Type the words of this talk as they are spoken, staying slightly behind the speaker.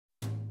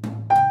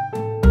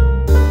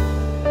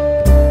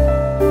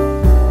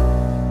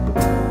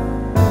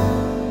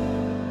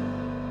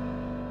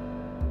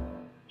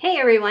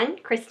everyone,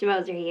 Krista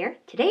Moser here.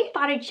 Today I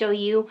thought I'd show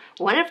you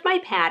one of my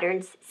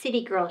patterns,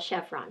 City Girl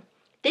Chevron.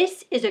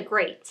 This is a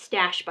great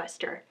stash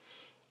buster.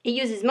 It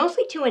uses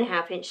mostly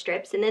 2.5 inch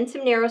strips and then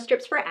some narrow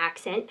strips for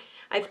accent.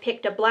 I've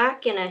picked a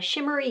black and a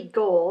shimmery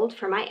gold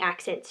for my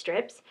accent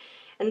strips.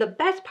 And the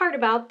best part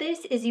about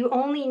this is you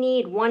only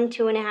need one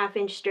 2.5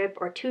 inch strip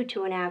or two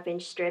 2.5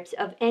 inch strips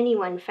of any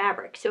one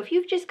fabric. So if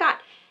you've just got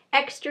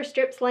extra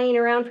strips laying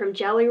around from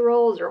jelly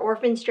rolls or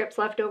orphan strips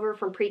left over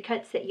from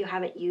pre-cuts that you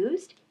haven't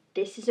used,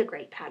 this is a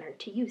great pattern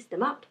to use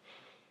them up.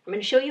 I'm going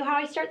to show you how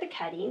I start the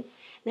cutting.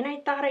 Then I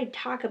thought I'd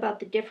talk about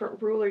the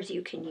different rulers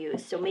you can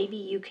use. So maybe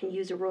you can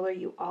use a ruler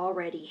you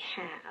already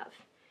have.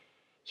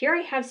 Here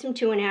I have some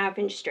 2.5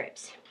 inch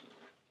strips.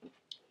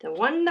 The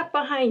one up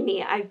behind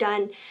me, I've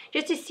done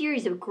just a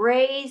series of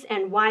grays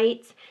and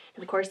whites.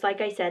 And of course,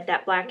 like I said,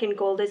 that black and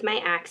gold is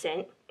my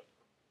accent.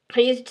 I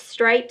used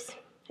stripes,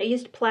 I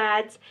used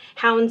plaids,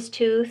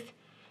 houndstooth,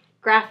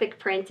 graphic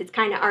prints. It's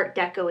kind of art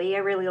deco-y. I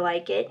really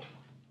like it.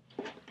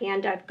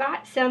 And I've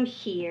got some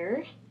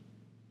here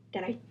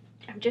that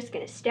I'm just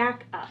going to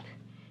stack up.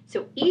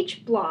 So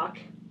each block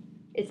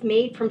is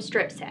made from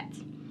strip sets.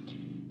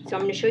 So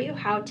I'm going to show you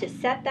how to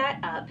set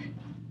that up,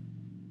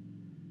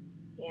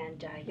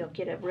 and you'll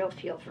get a real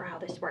feel for how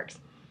this works.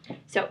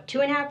 So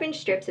 2.5 inch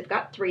strips, I've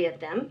got 3 of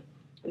them.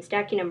 I'm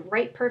stacking them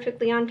right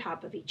perfectly on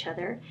top of each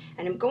other,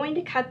 and I'm going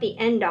to cut the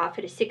end off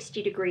at a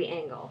 60-degree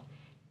angle.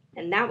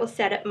 And that will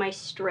set up my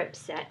strip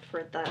set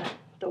for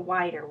the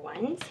wider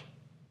ones.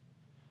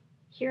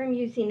 Here I'm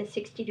using a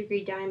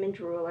 60-degree diamond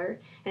ruler,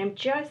 and I'm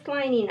just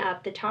lining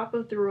up the top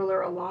of the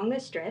ruler along the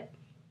strip,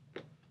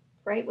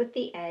 right with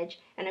the edge,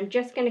 and I'm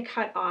just going to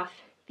cut off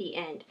the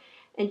end.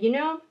 And you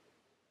know,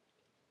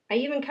 I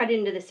even cut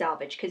into the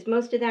selvage because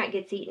most of that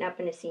gets eaten up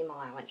in a seam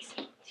allowance,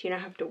 so you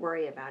don't have to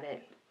worry about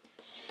it.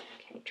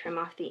 Okay, trim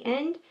off the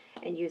end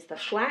and use the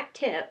flat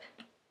tip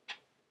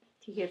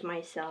to give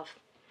myself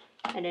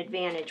an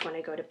advantage when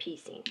I go to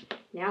piecing.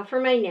 Now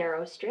for my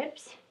narrow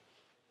strips,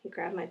 I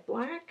grab my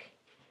black,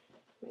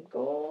 my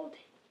gold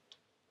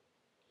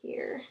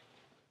here.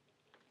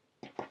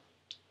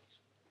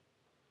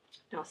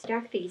 I'll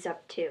stack these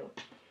up too.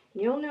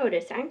 And you'll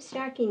notice I'm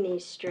stacking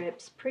these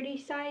strips pretty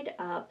side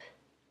up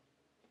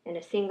in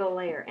a single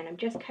layer, and I'm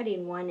just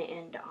cutting one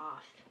end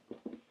off.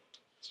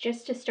 It's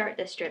just to start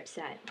the strip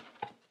set.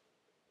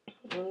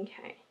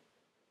 Okay,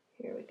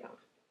 here we go.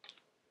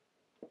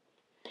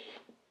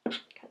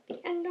 Cut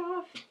the end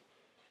off.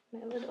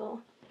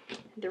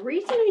 The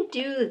reason I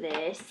do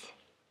this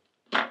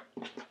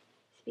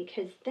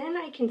because then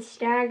I can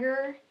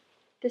stagger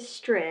the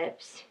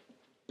strips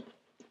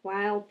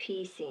while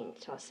piecing.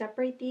 So I'll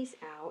separate these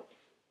out.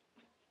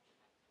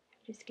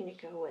 I'm just going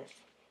to go with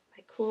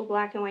my cool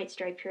black and white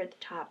stripe here at the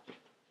top,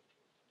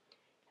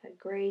 a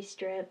gray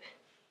strip,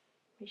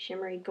 my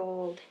shimmery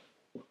gold,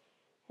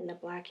 and the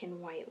black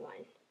and white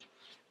one.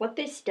 What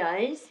this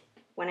does,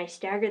 when I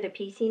stagger the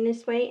piecing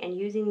this way and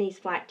using these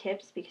flat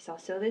tips, because I'll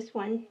sew this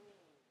one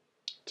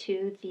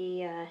to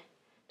the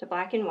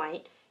black and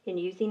white, and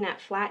using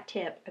that flat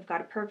tip, I've got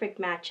a perfect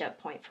match-up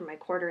point for my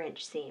 1/4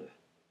 inch seam.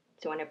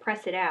 So when I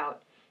press it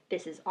out,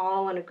 this is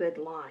all on a good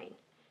line.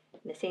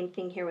 And the same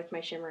thing here with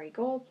my shimmery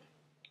gold,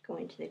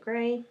 going to the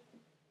gray,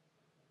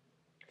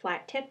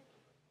 flat tip,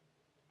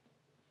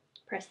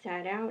 press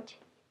that out,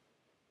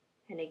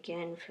 and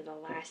again for the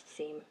last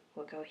seam,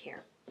 we'll go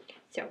here.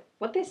 So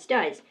what this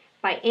does,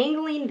 by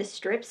angling the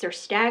strips or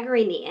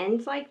staggering the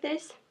ends like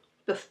this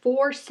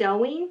before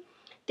sewing,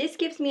 this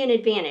gives me an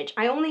advantage.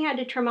 I only had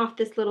to trim off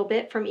this little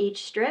bit from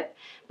each strip,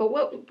 but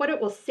what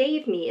it will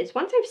save me is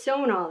once I've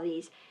sewn all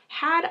these,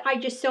 had I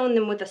just sewn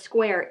them with a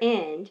square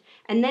end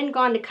and then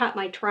gone to cut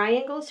my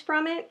triangles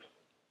from it,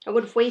 I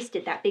would have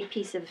wasted that big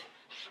piece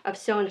of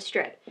sewn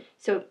strip.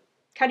 So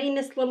cutting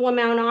this little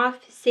amount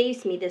off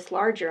saves me this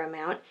larger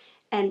amount,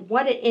 and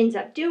what it ends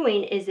up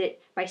doing is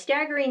by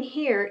staggering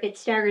here, it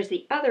staggers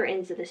the other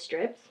ends of the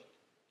strips,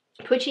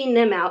 pushing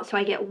them out so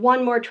I get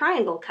one more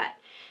triangle cut.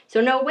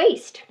 So no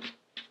waste.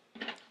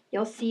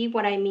 You'll see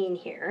what I mean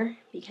here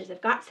because I've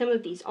got some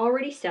of these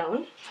already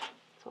sewn.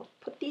 So I'll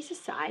put these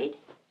aside.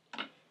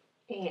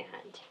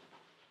 And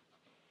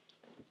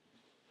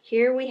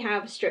here we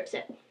have a strip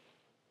set.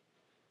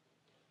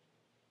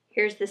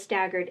 Here's the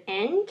staggered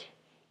end,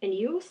 and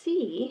you'll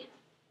see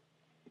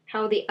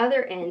how the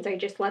other ends, I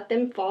just let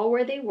them fall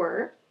where they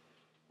were,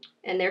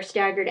 and they're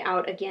staggered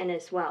out again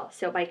as well.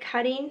 So by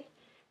cutting,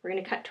 we're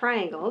going to cut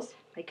triangles.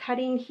 By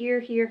cutting here,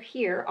 here,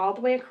 here, all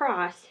the way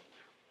across,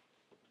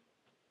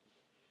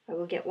 I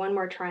will get one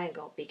more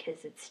triangle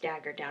because it's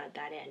staggered down at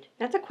that end.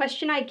 That's a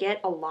question I get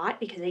a lot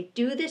because I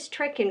do this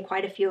trick in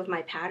quite a few of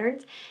my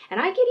patterns, and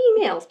I get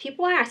emails.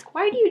 People ask,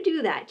 why do you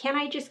do that? Can't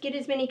I just get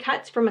as many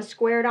cuts from a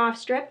squared off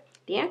strip?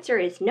 The answer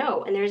is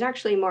no, and there's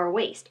actually more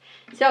waste.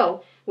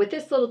 So with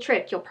this little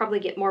trick, you'll probably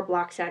get more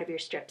blocks out of your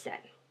strip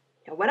set.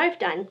 Now what I've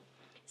done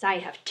is I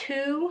have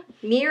 2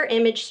 mirror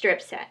image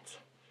strip sets.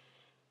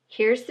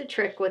 Here's the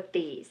trick with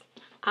these.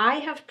 I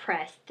have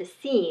pressed the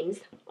seams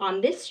on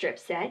this strip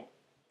set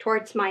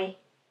towards my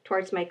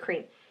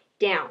cream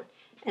down,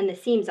 and the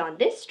seams on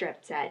this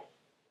strip set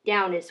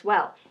down as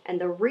well. And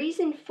the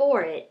reason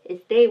for it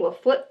is they will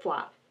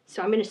flip-flop.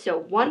 So I'm going to sew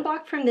one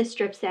block from this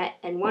strip set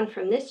and one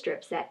from this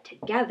strip set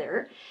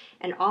together,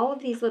 and all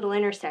of these little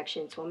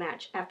intersections will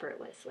match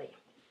effortlessly.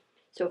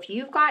 So if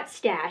you've got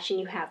stash and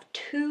you have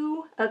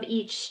 2 of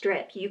each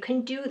strip, you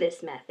can do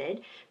this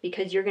method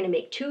because you're going to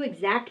make 2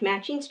 exact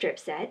matching strip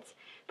sets,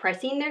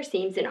 pressing their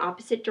seams in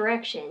opposite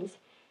directions.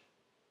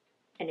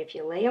 And if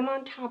you lay them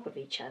on top of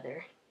each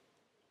other,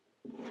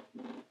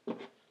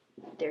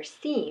 their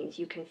seams,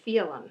 you can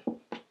feel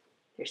them.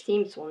 Their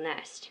seams will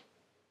nest,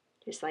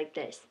 just like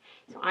this.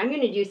 So I'm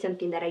going to do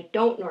something that I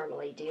don't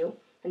normally do,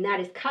 and that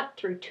is cut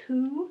through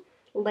 2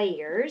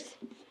 layers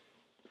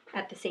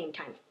at the same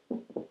time.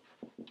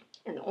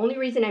 And the only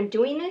reason I'm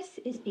doing this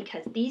is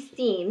because these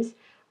seams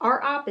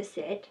are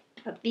opposite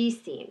of these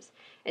seams.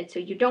 And so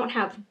you don't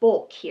have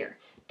bulk here.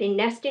 They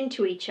nest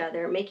into each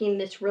other, making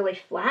this really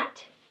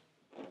flat.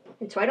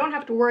 And so I don't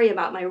have to worry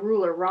about my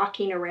ruler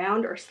rocking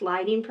around or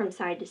sliding from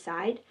side to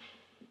side.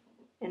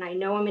 And I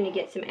know I'm going to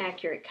get some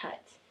accurate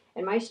cuts.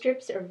 And my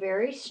strips are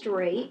very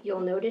straight. You'll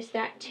notice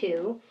that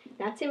too.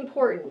 That's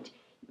important.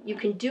 You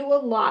can do a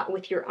lot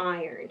with your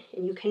iron,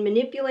 and you can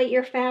manipulate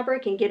your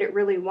fabric and get it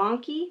really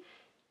wonky,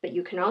 but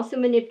you can also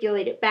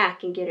manipulate it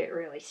back and get it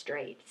really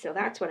straight. So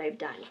that's what I've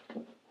done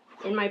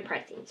in my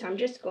pressing. So I'm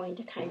just going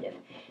to kind of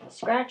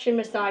scratch and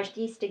massage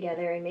these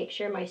together and make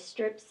sure my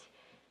strips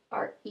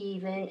are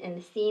even and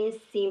the seams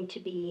seem to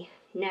be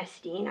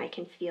nesting. I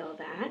can feel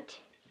that.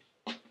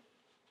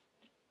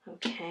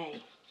 Okay,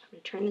 I'm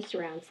going to turn this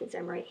around since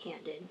I'm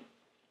right-handed.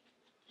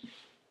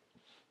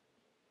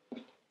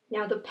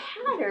 Now the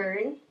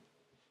pattern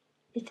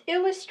is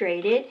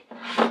illustrated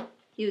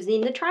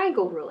using the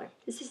triangle ruler.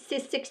 This is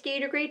this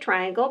 60-degree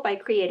triangle by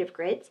Creative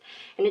Grids,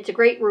 and it's a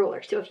great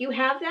ruler. So if you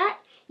have that,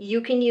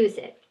 you can use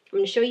it. I'm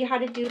going to show you how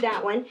to do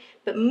that one,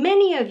 but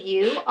many of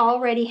you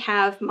already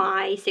have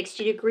my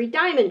 60-degree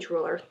diamond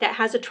ruler that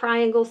has a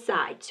triangle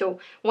side. So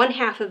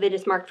 1/2 of it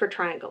is marked for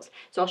triangles.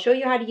 So I'll show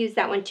you how to use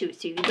that one too,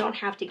 so you don't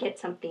have to get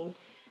something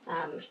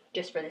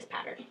just for this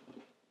pattern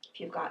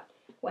if you've got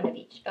one of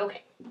each.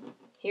 Okay,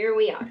 here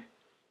we are.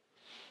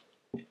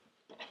 I'm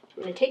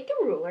going to take the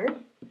ruler,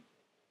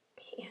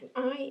 and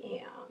I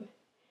am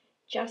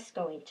just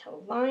going to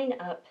line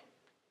up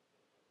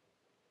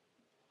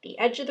the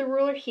edge of the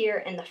ruler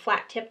here and the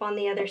flat tip on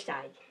the other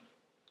side.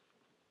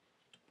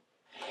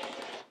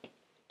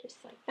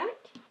 Just like that.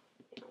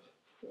 Now,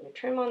 I'm going to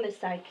trim on this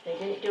side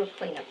because I didn't do a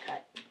cleanup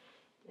cut.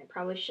 I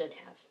probably should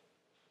have.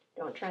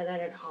 Don't try that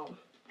at home.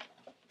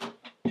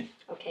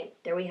 Okay,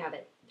 there we have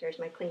it. There's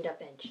my cleaned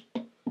up edge.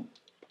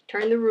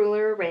 Turn the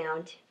ruler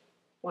around.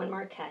 One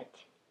more cut.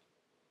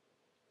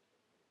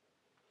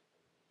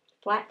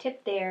 Flat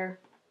tip there.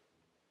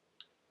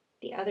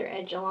 The other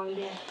edge along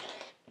the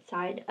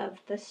side of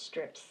the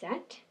strip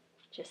set,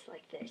 just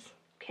like this.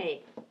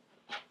 Okay,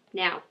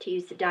 now to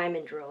use the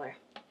diamond ruler,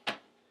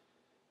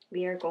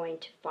 we are going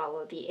to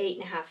follow the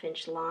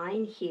 8.5-inch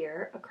line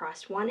here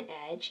across one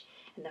edge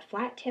and the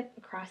flat tip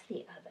across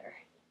the other.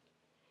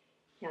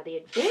 Now the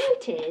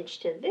advantage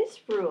to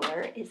this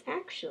ruler is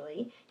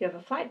actually you have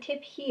a flat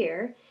tip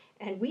here,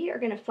 and we are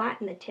going to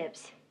flatten the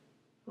tips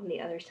on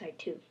the other side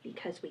too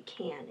because we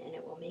can, and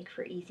it will make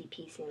for easy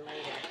piecing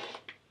later.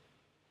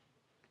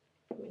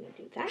 I'm going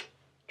to do that.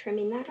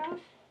 Trimming that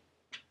off,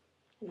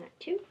 and that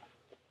too.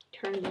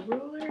 Turn the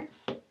ruler.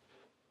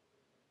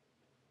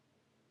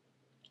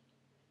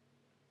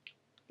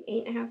 The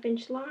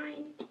 8.5-inch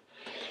line.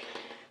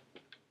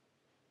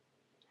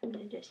 I'm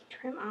going to just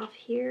trim off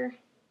here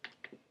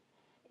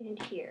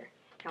and here.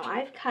 Now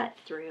I've cut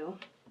through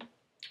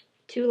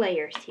 2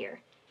 layers here,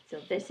 so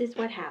this is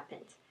what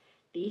happens.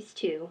 These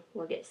 2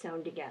 will get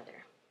sewn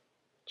together,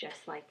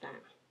 just like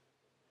that.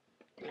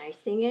 The nice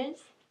thing is,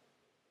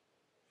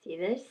 see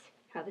this?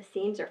 How the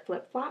seams are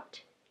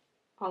flip-flopped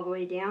all the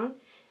way down.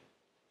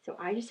 So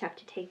I just have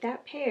to take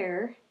that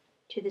pair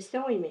to the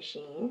sewing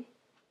machine,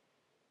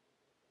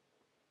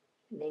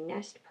 and they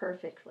nest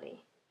perfectly.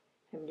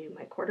 I'm going to do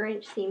my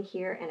 1/4-inch seam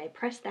here, and I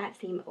press that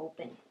seam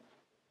open.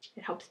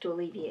 It helps to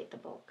alleviate the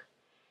bulk.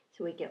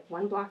 So we get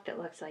one block that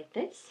looks like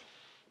this,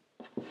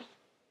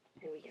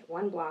 and we get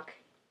one block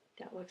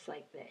that looks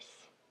like this.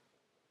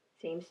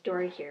 Same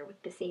story here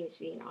with the seams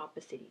being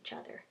opposite each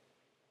other.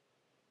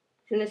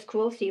 Isn't this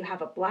cool? So you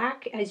have a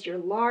black as your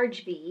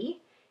large V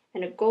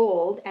and a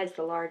gold as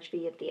the large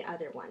V of the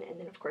other one, and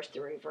then of course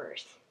the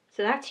reverse.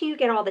 So that's how you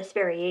get all this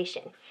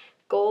variation.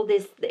 Gold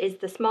is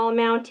the small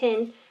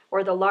mountain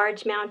or the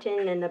large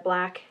mountain, and the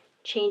black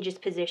changes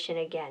position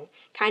again,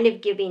 kind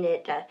of giving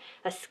it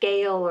a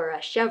scale or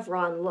a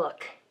chevron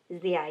look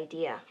is the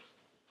idea.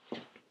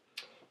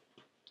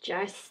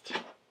 Just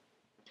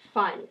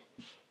fun.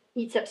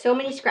 Eats up so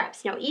many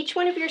scraps. Now each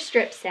one of your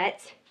strip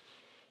sets,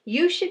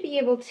 you should be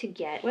able to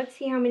get, let's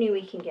see how many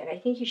we can get. I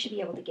think you should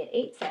be able to get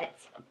 8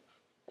 sets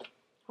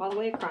all the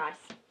way across.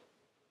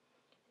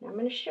 And I'm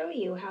going to show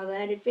you how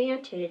that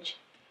advantage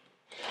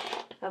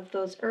of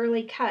those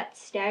early cuts,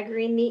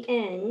 staggering the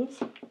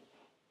ends,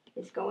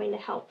 is going to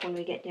help when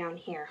we get down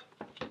here.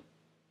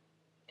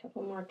 A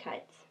couple more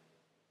cuts.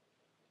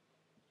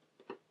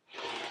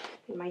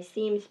 And my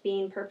seams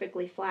being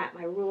perfectly flat,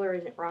 my ruler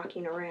isn't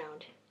rocking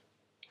around.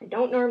 I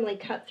don't normally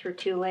cut through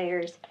 2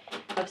 layers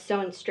of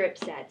sewn strip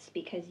sets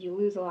because you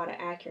lose a lot of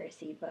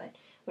accuracy, but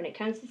when it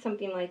comes to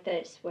something like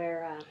this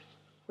where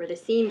the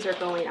seams are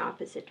going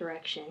opposite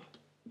direction,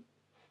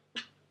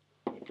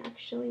 it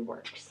actually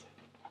works.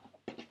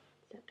 Set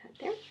that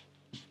there.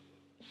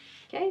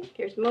 Okay,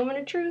 here's the moment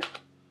of truth.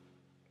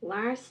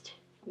 Last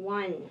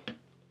one.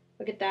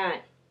 Look at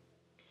that.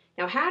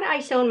 Now, had I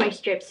sewn my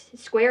strips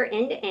square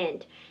end to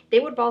end, they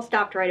would have all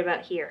stopped right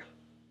about here.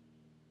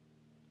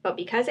 But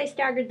because I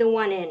staggered the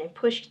one end and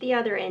pushed the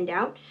other end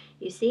out,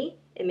 you see,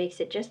 it makes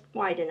it just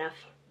wide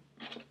enough.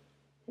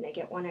 And I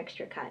get 1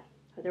 extra cut.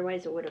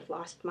 Otherwise, I would have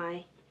lost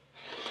my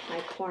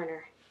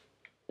corner.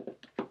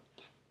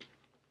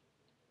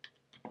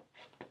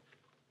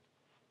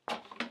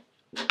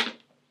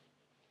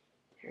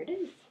 There it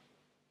is,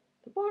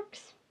 the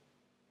box.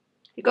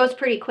 It goes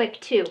pretty quick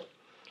too.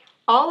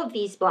 All of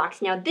these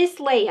blocks, now this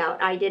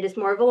layout I did is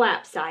more of a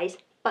lap size,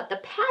 but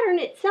the pattern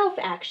itself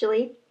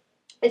actually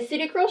is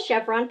City Girl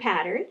Chevron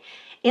pattern,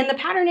 and the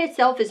pattern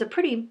itself is a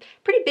pretty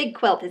big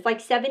quilt. It's like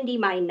 70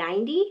 by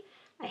 90.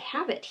 I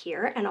have it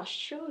here, and I'll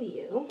show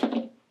you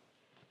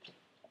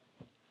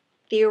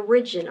the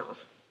original.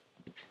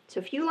 So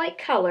if you like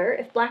color,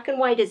 if black and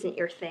white isn't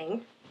your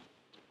thing,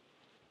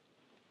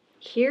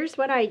 here's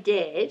what I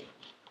did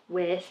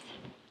with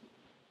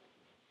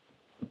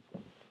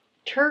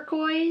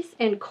turquoise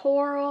and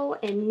coral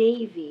and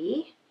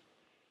navy.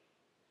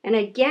 And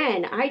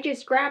again, I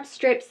just grabbed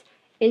strips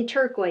in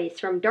turquoise,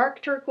 from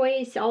dark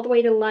turquoise all the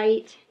way to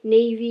light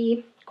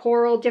navy,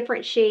 coral,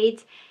 different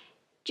shades.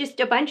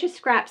 Just a bunch of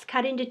scraps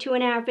cut into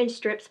 2.5 inch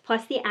strips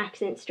plus the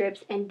accent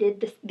strips, and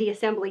did the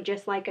assembly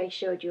just like I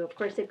showed you. Of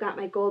course, I've got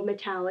my gold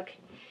metallic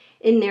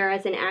in there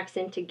as an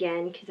accent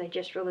again because I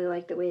just really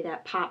like the way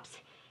that pops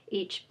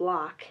each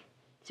block.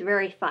 It's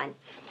very fun.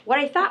 What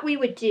I thought we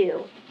would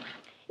do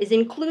is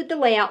include the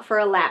layout for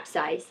a lap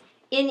size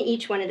in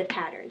each one of the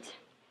patterns.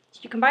 So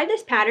you can buy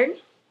this pattern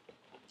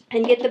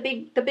and get the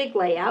big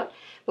layout,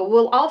 but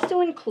we'll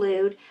also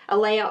include a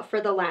layout for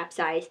the lap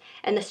size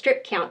and the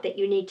strip count that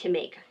you need to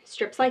make.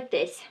 Strips like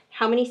this,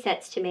 how many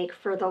sets to make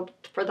for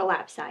the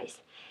lap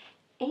size.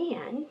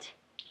 And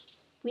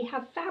we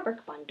have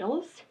fabric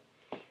bundles.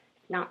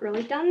 Not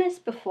really done this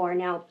before.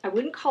 Now, I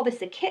wouldn't call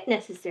this a kit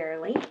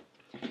necessarily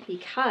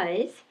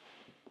because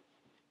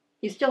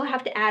you still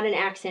have to add an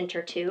accent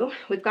or two.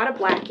 We've got a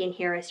black in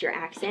here as your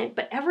accent,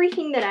 but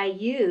everything that I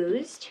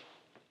used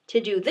to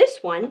do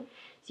this one,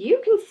 so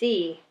you can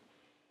see,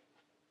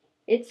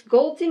 it's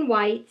golds and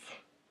whites,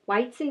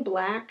 whites and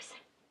blacks.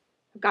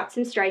 I've got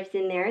some stripes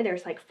in there.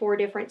 There's like 4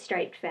 different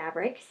striped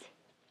fabrics.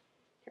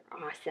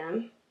 They're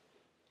awesome.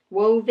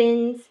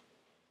 Wovens,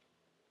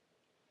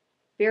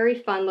 very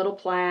fun little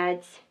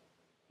plaids,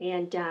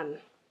 and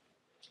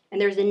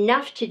there's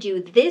enough to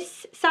do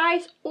this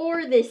size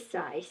or this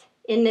size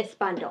in this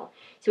bundle.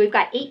 So we've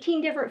got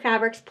 18 different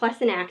fabrics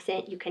plus an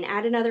accent. You can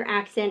add another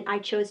accent. I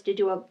chose to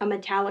do a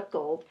metallic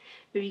gold.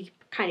 It would be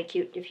kind of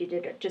cute if you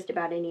did just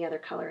about any other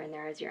color in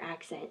there as your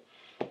accent.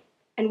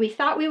 And we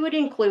thought we would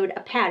include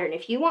a pattern.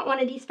 If you want one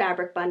of these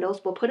fabric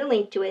bundles, we'll put a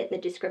link to it in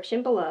the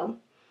description below.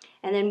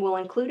 And then we'll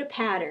include a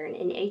pattern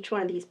in each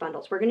one of these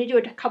bundles. We're going to do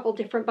a couple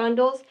different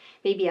bundles,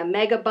 maybe a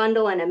mega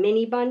bundle and a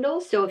mini bundle.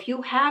 So if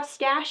you have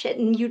stash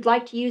and you'd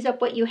like to use up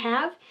what you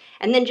have,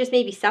 and then just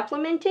maybe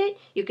supplement it,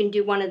 you can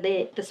do one of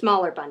the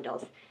smaller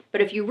bundles.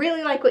 But if you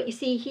really like what you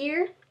see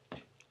here,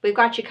 we've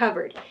got you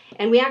covered.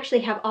 And we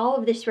actually have all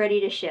of this ready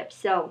to ship,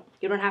 so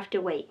you don't have to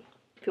wait.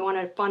 If you want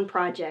a fun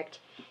project,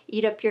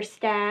 eat up your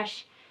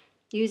stash,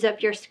 use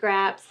up your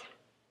scraps,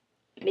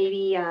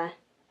 maybe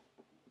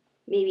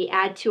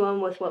add to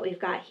them with what we've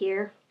got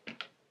here.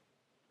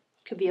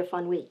 Could be a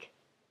fun week.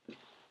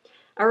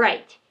 All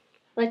right,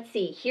 let's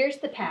see. Here's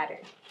the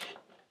pattern.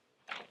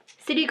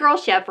 City Girl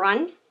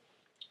Chevron.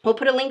 We'll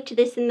put a link to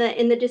this in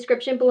the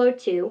description below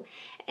too.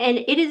 And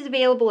it is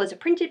available as a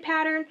printed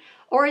pattern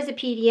or as a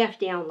PDF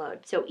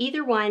download. So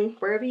either one,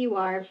 wherever you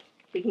are,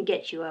 we can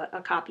get you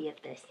a copy of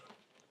this.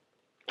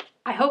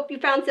 I hope you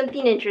found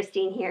something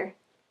interesting here.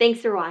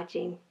 Thanks for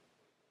watching.